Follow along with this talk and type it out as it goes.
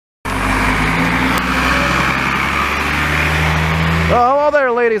Well, hello there,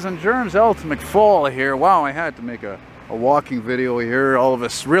 ladies and germs. Elton McFall here. Wow, I had to make a walking video here. All of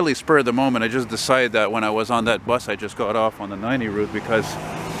us really spurred the moment. I just decided that when I was on that bus I just got off on the 90 route because,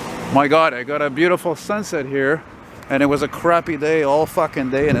 my God, I got a beautiful sunset here. And it was a crappy day, all fucking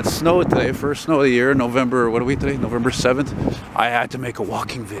day, and it snowed today. First snow of the year, November, what are we today? November 7th. I had to make a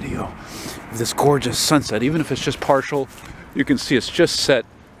walking video of this gorgeous sunset, even if it's just partial. You can see it's just set.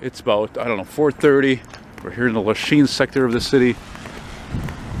 It's about, I don't know, 4:30. We're here in the Lachine sector of the city.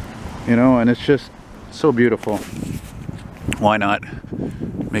 You know, and it's just so beautiful. Why not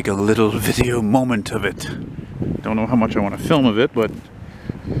make a little video moment of it? Don't know how much I want to film of it, but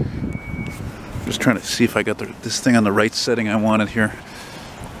just trying to see if I got this thing on the right setting I wanted here.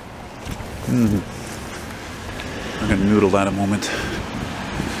 I'm gonna noodle that a moment.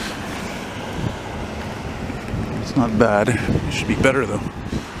 It's not bad. It should be better though.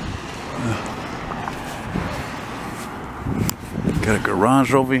 Got a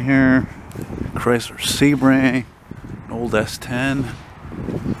garage over here, Chrysler Sebring, an old S10.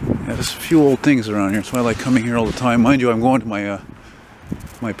 Yeah, there's a few old things around here. That's why I like coming here all the time. Mind you, I'm going to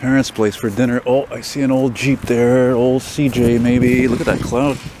my parents' place for dinner. Oh, I see an old Jeep there, old CJ maybe. Look at that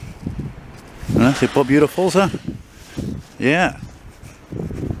cloud. Huh? C'est pas beautiful, ça? Yeah.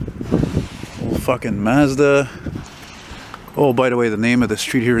 Old fucking Mazda. Oh, by the way, the name of the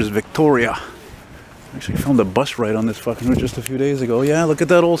street here is Victoria. I actually filmed a bus ride on this fucking route just a few days ago. Yeah, look at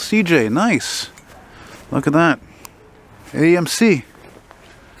that old CJ. Nice. Look at that. AMC.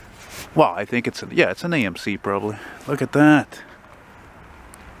 Well, I think it's an AMC probably. Look at that.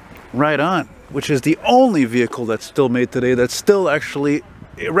 Right on. Which is the only vehicle that's still made today that's still actually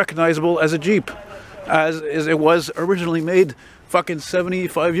recognizable as a Jeep. As it was originally made fucking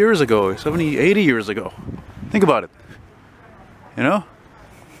 75 years ago. 70, 80 years ago. Think about it. You know?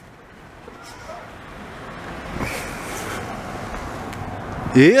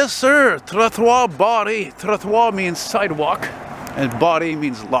 Yes, sir. Trottoir body. Trottoir means sidewalk, and body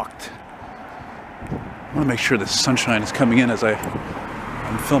means locked. I want to make sure the sunshine is coming in as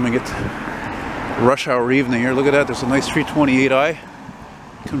I'm filming it. Rush hour evening here. Look at that. There's a nice 328i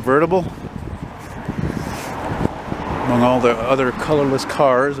convertible among all the other colorless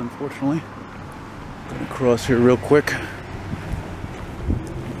cars. Unfortunately, gonna cross here real quick.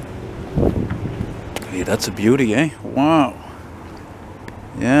 Hey, that's a beauty, eh? Wow.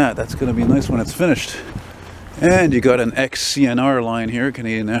 Yeah, that's going to be nice when it's finished. And you got an ex-CNR line here,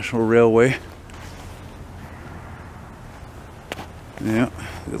 Canadian National Railway. Yeah,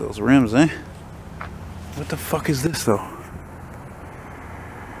 look at those rims, eh? What the fuck is this, though?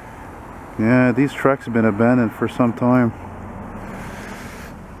 Yeah, these tracks have been abandoned for some time.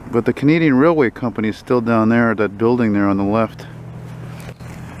 But the Canadian Railway Company is still down there, that building there on the left.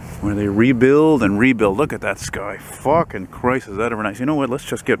 Where they rebuild and rebuild. Look at that sky. Fucking Christ, is that ever nice. You know what, let's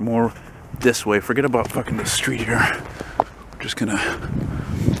just get more this way. Forget about fucking the street here.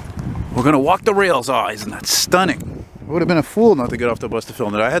 We're gonna walk the rails. Oh, isn't that stunning? I would have been a fool not to get off the bus to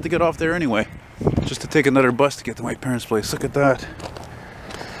film it. I had to get off there anyway. Just to take another bus to get to my parents' place. Look at that.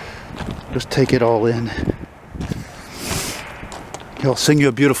 Just take it all in. I'll sing you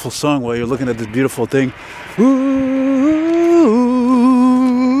a beautiful song while you're looking at this beautiful thing.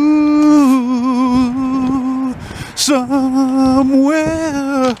 Somewhere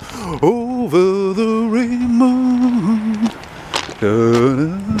over the rainbow.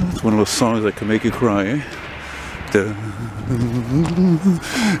 It's one of those songs that can make you cry, eh?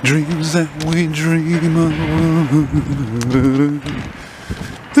 Dreams that we dream of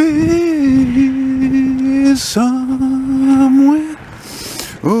is somewhere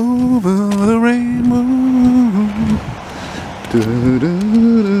over the rainbow.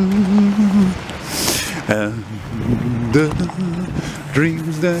 And the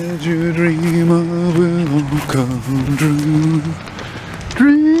dreams that you dream of will all come true.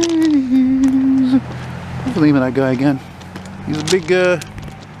 Dreams. What's the name of that guy again? He's a big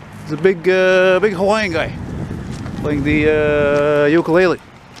Hawaiian guy playing the ukulele.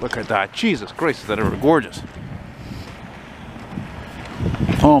 Look at that. Jesus Christ, is that ever gorgeous?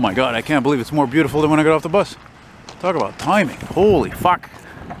 Oh my God, I can't believe it's more beautiful than when I got off the bus. Talk about timing. Holy fuck.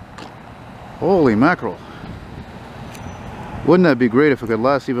 Holy mackerel. Wouldn't that be great if it could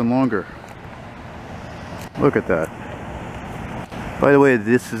last even longer? Look at that. By the way,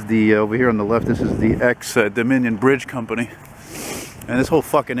 this is the, over here on the left, this is the ex-Dominion Bridge Company. And this whole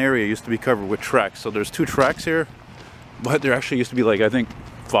fucking area used to be covered with tracks. So there's 2 tracks here, but there actually used to be like, I think,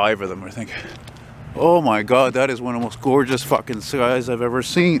 5 of them, I think. Oh my God, that is one of the most gorgeous fucking skies I've ever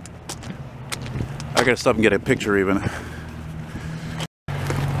seen. I gotta stop and get a picture even.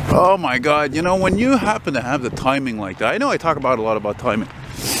 Oh my God, you know, when you happen to have the timing like that, I know I talk about a lot about timing,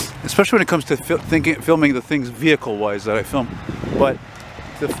 especially when it comes to filming the things vehicle-wise that I film, but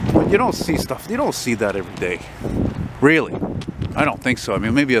when you don't see stuff, you don't see that every day. Really. I don't think so. I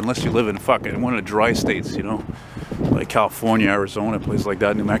mean, maybe unless you live in fucking one of the dry states, you know, like California, Arizona, places like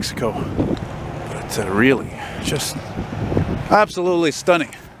that, New Mexico. But really, just absolutely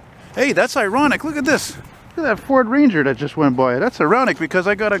stunning. Hey, that's ironic. Look at this. Look at that Ford Ranger that just went by. That's ironic because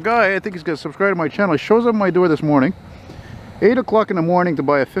I got a guy, I think he's going to subscribe to my channel. He shows up at my door this morning, 8 o'clock in the morning, to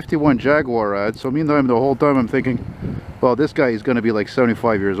buy a 51 Jaguar ad. So meantime, the whole time I'm thinking, well, this guy is going to be like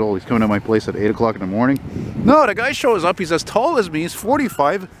 75 years old. He's coming to my place at 8 o'clock in the morning. No, the guy shows up. He's as tall as me. He's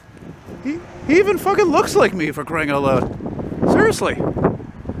 45. He even fucking looks like me, for crying out loud. Seriously.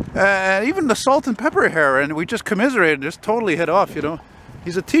 Even the salt and pepper hair, and we just commiserated, just totally hit off, you know.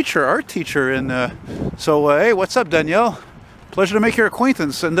 He's a teacher, art teacher, and hey, what's up, Danielle? Pleasure to make your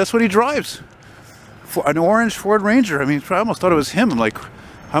acquaintance, and that's what he drives. For an orange Ford Ranger. I mean, I almost thought it was him. I'm like,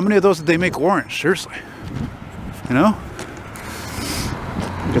 how many of those did they make orange? Seriously. You know?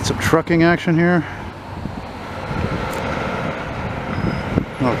 Get some trucking action here.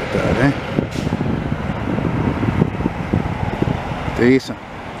 Look at that, eh? Decent.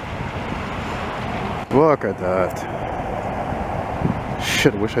 Look at that.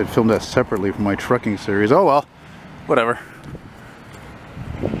 Shit, I wish I'd filmed that separately from my trucking series. Oh well, whatever.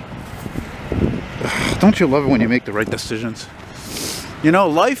 Don't you love it when you make the right decisions? You know,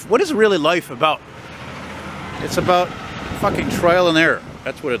 life, what is really life about? It's about fucking trial and error.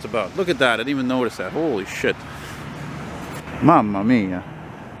 That's what it's about. Look at that, I didn't even notice that. Holy shit. Mamma mia.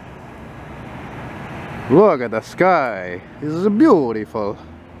 Look at the sky. This is beautiful.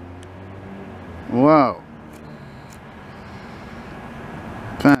 Wow.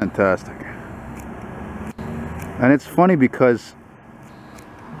 Fantastic. And it's funny because,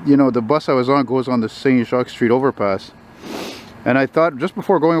 you know, the bus I was on goes on the St. Jacques Street overpass. And I thought, just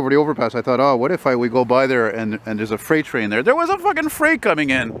before going over the overpass, I thought, oh, what if we go by there and there's a freight train there? There was a fucking freight coming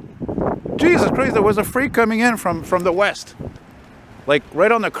in. Jesus Christ, there was a freight coming in from the west. Like,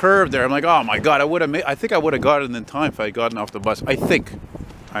 right on the curve there. I'm like, oh my God, I think I would have got it in time if I had gotten off the bus. I think.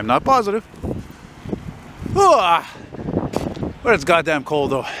 I'm not positive. Ah. But it's goddamn cold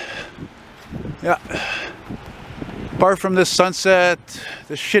though. Yeah. Apart from this sunset,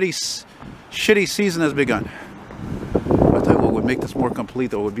 the shitty season has begun. I tell you what would make this more complete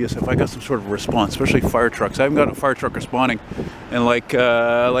though would be if I got some sort of response, especially fire trucks. I haven't gotten a fire truck responding in like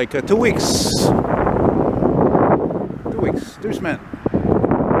 2 weeks. 2 weeks. Deuce man.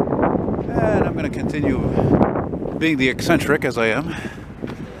 And I'm gonna continue being the eccentric as I am.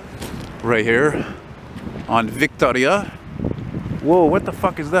 Right here on Victoria. Whoa, what the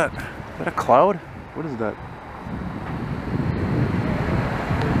fuck is that? Is that a cloud? What is that?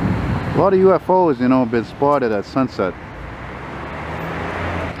 A lot of UFOs, you know, have been spotted at sunset.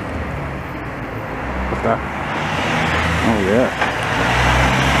 What's that? Oh yeah.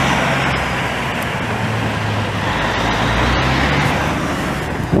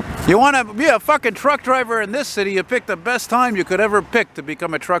 You want to be a fucking truck driver in this city, you pick the best time you could ever pick to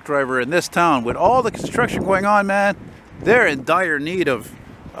become a truck driver in this town. With all the construction going on, man, they're in dire need of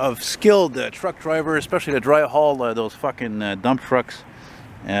skilled truck drivers, especially to dry haul those fucking dump trucks.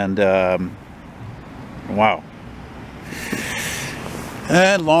 And wow.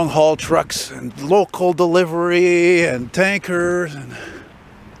 And long haul trucks and local delivery and tankers and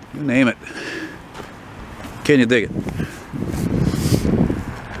you name it. Can you dig it?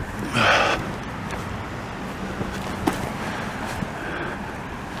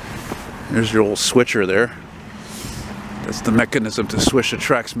 There's your old switcher there. That's the mechanism to switch the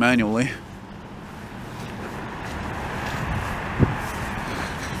tracks manually.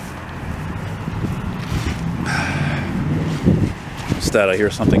 What's that? I hear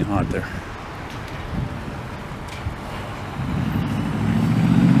something hot there.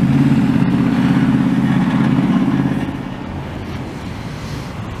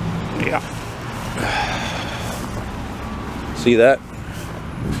 Yeah. See that?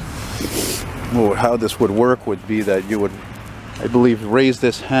 Well, how this would work would be that you would, I believe, raise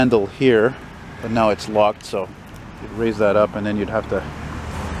this handle here, but now it's locked, so you'd raise that up and then you'd have to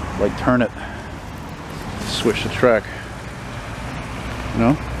like turn it, switch the track, you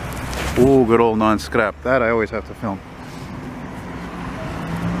know? Oh, good old non-scrap. That I always have to film.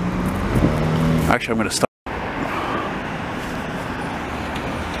 Actually, I'm gonna stop.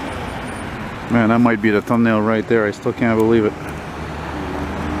 Man, that might be the thumbnail right there. I still can't believe it.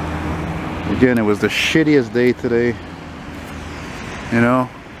 Again, it was the shittiest day today, you know,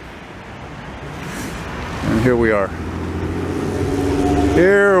 and here we are.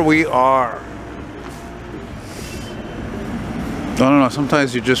 Here we are. I don't know,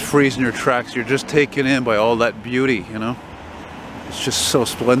 sometimes you just freeze in your tracks. You're just taken in by all that beauty, you know? It's just so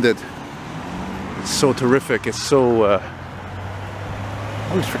splendid. It's so terrific. It's so... I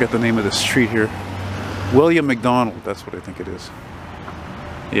always forget the name of the street here. William McDonald, that's what I think it is.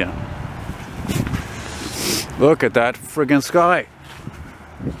 Yeah. Look at that friggin' sky.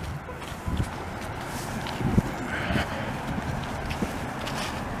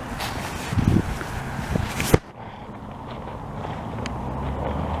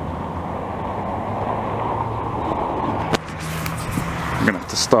 I'm gonna have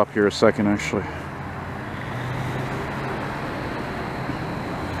to stop here a second, actually.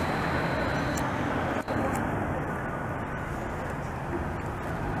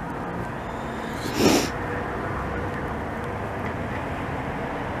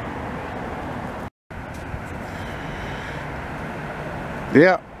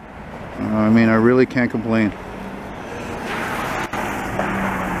 Yeah, I mean, I really can't complain.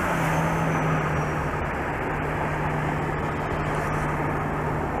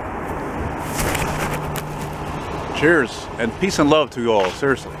 Cheers, and peace and love to you all,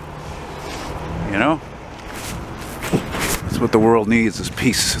 seriously. You know? That's what the world needs, is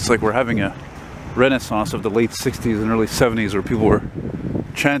peace. It's like we're having a renaissance of the late 60s and early 70s where people were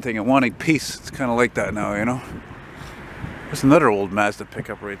chanting and wanting peace. It's kind of like that now, you know? There's another old Mazda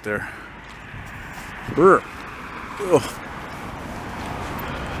pickup right there. Brr. Ugh.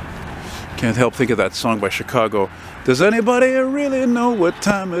 Can't help think of that song by Chicago. Does anybody really know what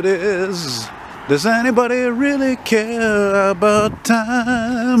time it is? Does anybody really care about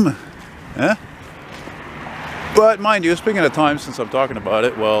time? Huh? But mind you, speaking of time, since I'm talking about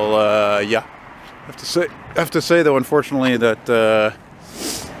it, well, yeah. I have to say though, unfortunately, that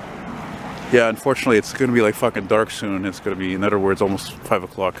yeah, unfortunately, it's going to be like fucking dark soon. It's going to be, in other words, almost 5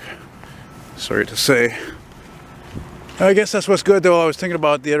 o'clock. Sorry to say. I guess that's what's good, though. I was thinking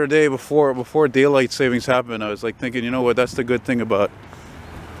about the other day before daylight savings happened. I was like thinking, you know what? That's the good thing about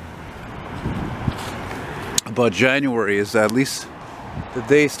January, is that at least the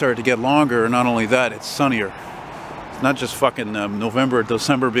days start to get longer. And not only that, it's sunnier. It's not just fucking November,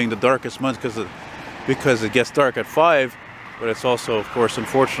 December being the darkest month because it gets dark at 5. But it's also, of course,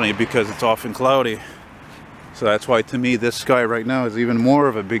 unfortunately, because it's often cloudy. So that's why, to me, this sky right now is even more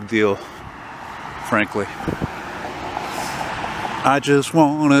of a big deal, frankly. I just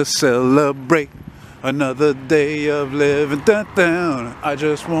want to celebrate another day of living down. I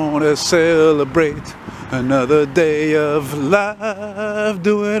just want to celebrate another day of life,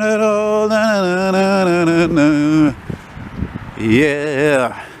 doing it all. Na, na, na, na, na.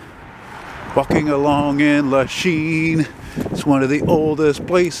 Yeah. Walking along in Lachine. It's one of the oldest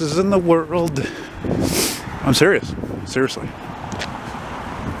places in the world. I'm serious. Seriously.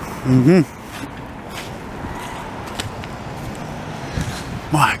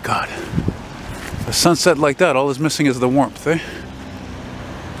 My God. A sunset like that, all that's missing is the warmth, eh?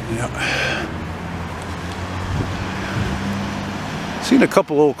 Yeah. Seen a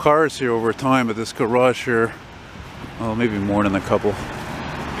couple old cars here over time at this garage here. Well, maybe more than a couple.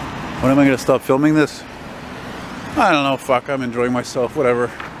 When am I going to stop filming this? I don't know, fuck, I'm enjoying myself,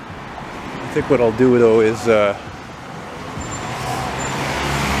 whatever. I think what I'll do though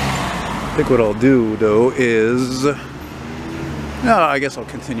is, no, I guess I'll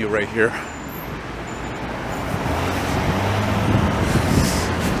continue right here.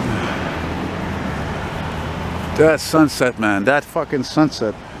 That sunset, man, that fucking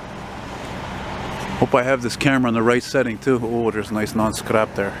sunset. Hope I have this camera on the right setting too. Oh, there's a nice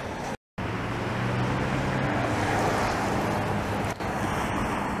non-scrap there.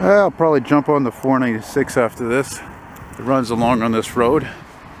 I'll probably jump on the 496 after this. It runs along on this road.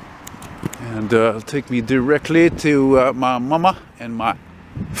 And it'll take me directly to my mama and my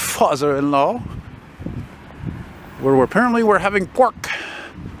father-in-law. Where apparently we're having pork.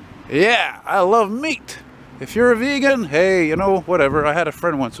 Yeah, I love meat. If you're a vegan, hey, you know, whatever. I had a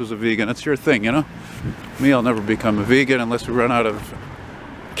friend once who was a vegan. It's your thing, you know. Me, I'll never become a vegan unless we run out of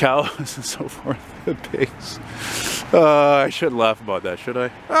cows and so forth. Pigs. I shouldn't laugh about that, should I?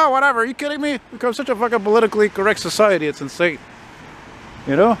 Oh, whatever. Are you kidding me? We've become such a fucking politically correct society. It's insane.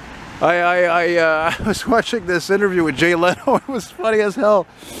 You know? I was watching this interview with Jay Leno. It was funny as hell.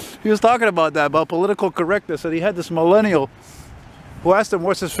 He was talking about that, about political correctness, and he had this millennial who asked him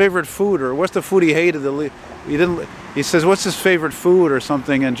what's his favorite food, or what's the food he hated. He says, what's his favorite food or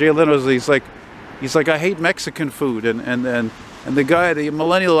something, and Jay Leno's, he's like, I hate Mexican food, and the guy, the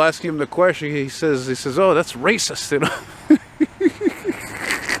millennial, asking him the question, he says, oh, that's racist, you know.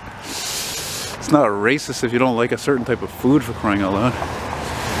 It's not racist if you don't like a certain type of food, for crying out loud.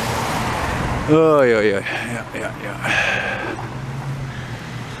 Oh, yeah.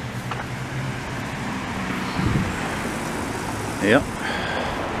 Yep.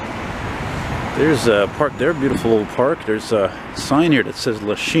 There's a park there, beautiful old park. There's a sign here that says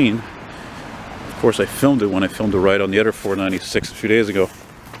Lachine. Of course, I filmed it when I filmed the ride on the other 496 a few days ago.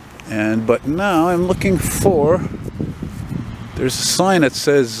 But now I'm looking for, there's a sign that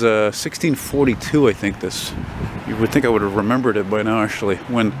says 1642, I think this. You would think I would have remembered it by now, actually,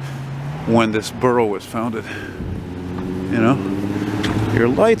 when this borough was founded. You know? Your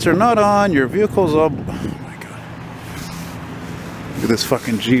lights are not on, your vehicle's up. Oh my god. Look at this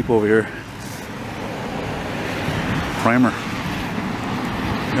fucking Jeep over here. Primer.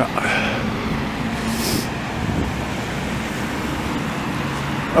 Yeah.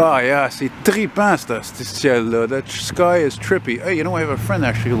 Oh yeah, c'est trippant ce ciel-là. That sky is trippy. Hey, you know, I have a friend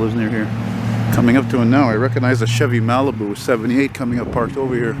actually who lives near here. Coming up to him now. I recognize a Chevy Malibu 78 coming up parked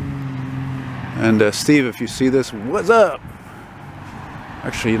over here. And Steve, if you see this, what's up?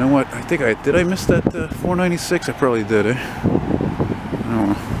 Actually, you know what? I think did I miss that 496? I probably did, eh? I don't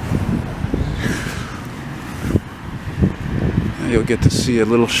know. You'll get to see a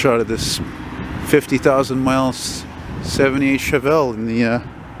little shot of this 50,000 miles 78 Chevelle in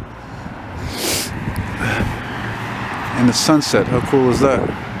the sunset. How cool is that?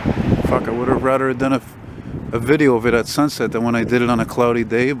 Fuck, I would have rather done a video of it at sunset than when I did it on a cloudy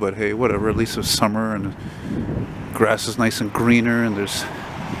day, but hey, whatever. At least it's summer and the grass is nice and greener and there's,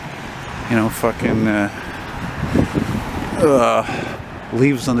 you know, fucking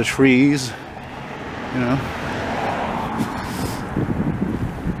leaves on the trees, you know.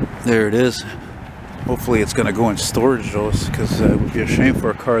 There it is. Hopefully it's gonna go in storage though, because it would be a shame for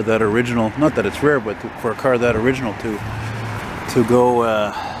a car that original, not that it's rare, but for a car that original to go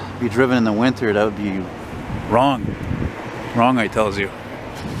be driven in the winter. That would be wrong. Wrong, I tells you.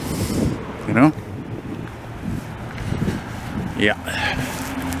 You know? Yeah.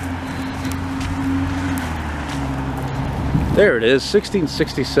 There it is,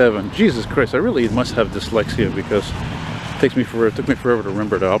 1667. Jesus Christ, I really must have dyslexia because it took me forever to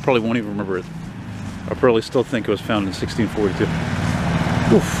remember that. I probably won't even remember it. I'll probably still think it was found in 1642.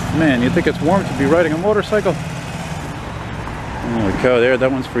 Oof, man, you think it's warm to be riding a motorcycle? Holy cow, there,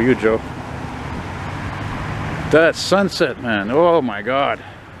 that one's for you, Joe. That sunset, man, oh my god.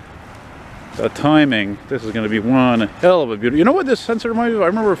 The timing, this is going to be one hell of a beauty. You know what this sunset reminds me of? I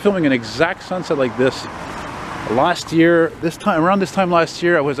remember filming an exact sunset like this last year, around this time last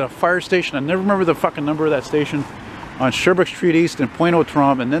year. I was at a fire station. I never remember the fucking number of that station, on Sherbrooke Street East in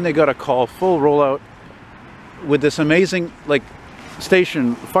Pointe-aux-Trembles, and then they got a call, full rollout, with this amazing, like,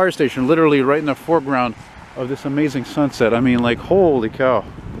 fire station, literally right in the foreground of this amazing sunset. I mean, like, holy cow.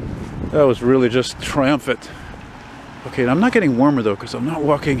 That was really just triumphant. Okay, I'm not getting warmer though, because I'm not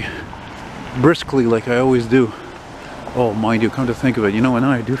walking briskly like I always do. Oh, mind you, come to think of it, you know, and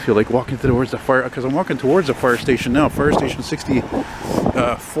now I do feel like walking towards the fire, because I'm walking towards the fire station now, fire station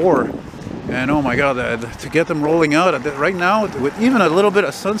 64. And oh my god, to get them rolling out right now, with even a little bit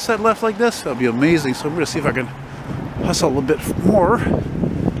of sunset left like this, that'll be amazing. So I'm going to see if I can hustle a little bit more.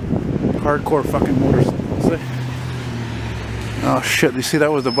 Hardcore fucking motorcycles. Oh shit, you see, that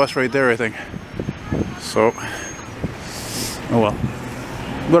was the bus right there, I think. So, oh well.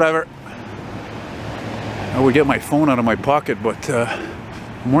 Whatever. I would get my phone out of my pocket, but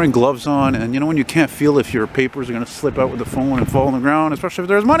I'm wearing gloves on, and you know when you can't feel if your papers are going to slip out with the phone and fall on the ground, especially if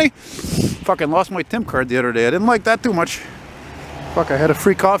there's money. Fucking lost my Tim card the other day. I didn't like that too much. Fuck, I had a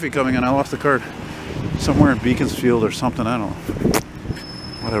free coffee coming and I lost the card. Somewhere in Beaconsfield or something, I don't know.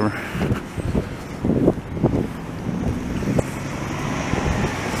 Whatever.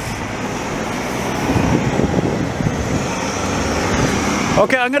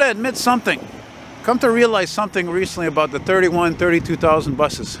 Okay, I'm going to admit something. Come to realize something recently about the 32,000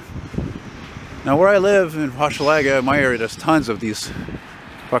 buses. Now where I live in Hochelaga, in my area, there's tons of these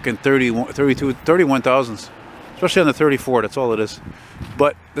fucking 31,000s. Especially on the 34, that's all it is.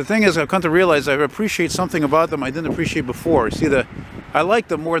 But the thing is, I've come to realize I appreciate something about them I didn't appreciate before. See, I like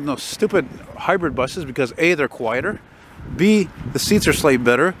them more than those stupid hybrid buses because A, they're quieter. B, the seats are slightly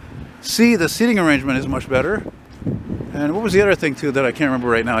better. C, the seating arrangement is much better. And what was the other thing too that I can't remember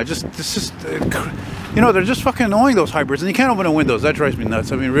right now? You know, they're just fucking annoying, those hybrids, and you can't open the windows. That drives me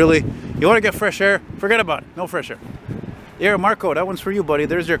nuts. I mean, really, you want to get fresh air? Forget about it. No fresh air. Here, Marco, that one's for you, buddy.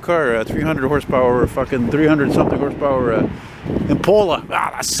 There's your car, 300 horsepower, fucking 300 something horsepower Impala.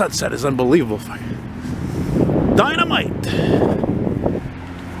 Ah, that sunset is unbelievable. Dynamite.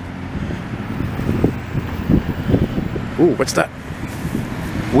 Ooh, what's that?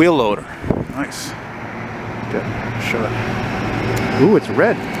 Wheel loader. Nice. Good shot. Ooh, it's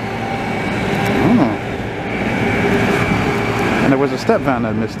red. Oh. And there was a step van,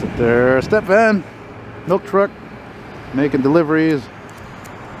 I missed it there. A step van, milk truck, making deliveries.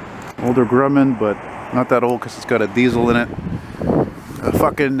 Older Grumman, but not that old because it's got a diesel in it. A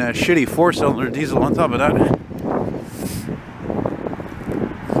fucking shitty 4-cylinder diesel on top of that.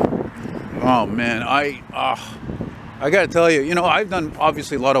 Oh man, I gotta tell you, you know, I've done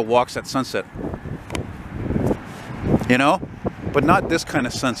obviously a lot of walks at sunset. You know, but not this kind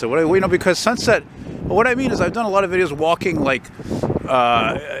of sunset. You know, because sunset, what I mean is I've done a lot of videos walking like,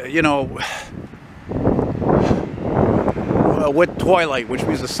 you know, with twilight, which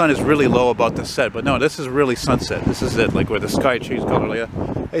means the sun is really low about to set. But no, this is really sunset. This is it, like where the sky changed color. Like,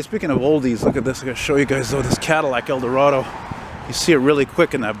 hey, speaking of oldies, look at this. I'm gonna show you guys though this Cadillac Eldorado. You see it really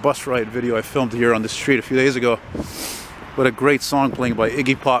quick in that bus ride video I filmed here on the street a few days ago. What a great song playing by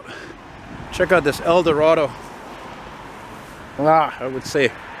Iggy Pop. Check out this Eldorado. I would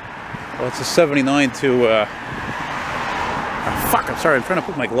say, well, it's a 79 to, fuck, I'm sorry, I'm trying to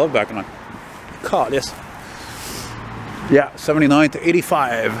put my glove back on. God, yes. Yeah, 79 to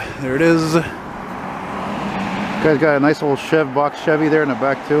 85. There it is. Guy's got a nice old box Chevy there in the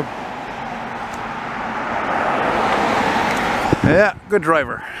back too. Yeah, good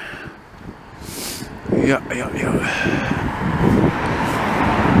driver. Yeah.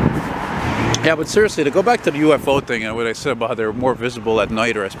 Yeah, but seriously, to go back to the UFO thing and what I said about how they're more visible at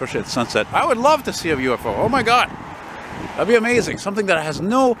night or especially at sunset, I would love to see a UFO. Oh my God, that'd be amazing. Something that has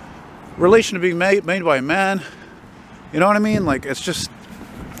no relation to being made by man. You know what I mean? Like, it's just,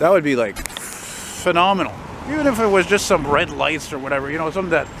 that would be like phenomenal. Even if it was just some red lights or whatever, you know,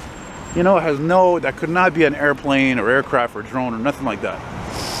 something that, you know, has no, that could not be an airplane or aircraft or drone or nothing like that.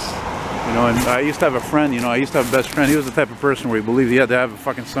 You know, and I used to have a friend, you know, I used to have a best friend. He was the type of person where he believed he had to have a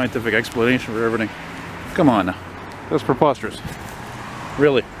fucking scientific explanation for everything. Come on now. That's preposterous.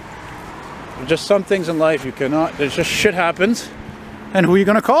 Really. There's just some things in life you cannot, there's just shit happens. And who are you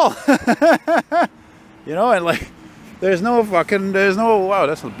gonna call? You know, and like, there's no, wow,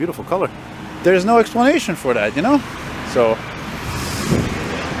 that's a beautiful color. There's no explanation for that, you know? So,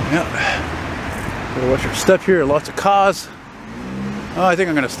 yeah. Gotta watch your step here, lots of cars. Oh, I think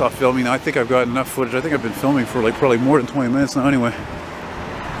I'm gonna stop filming now. I think I've got enough footage. I think I've been filming for like probably more than 20 minutes now anyway.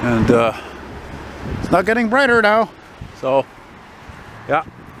 And it's not getting brighter now. So yeah,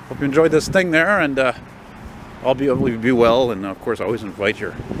 hope you enjoyed this thing there, and I'll be well, and of course I always invite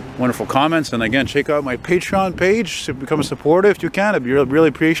your wonderful comments. And again, check out my Patreon page to become a supporter if you can. I'd be really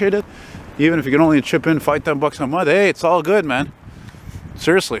appreciate it. Even if you can only chip in $5-10 a month, hey, it's all good, man.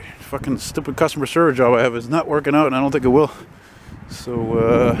 Seriously, fucking stupid customer service job I have is not working out, and I don't think it will.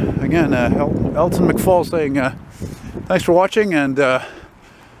 So again, Elton McFall saying thanks for watching, and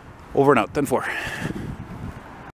over and out. 10-4.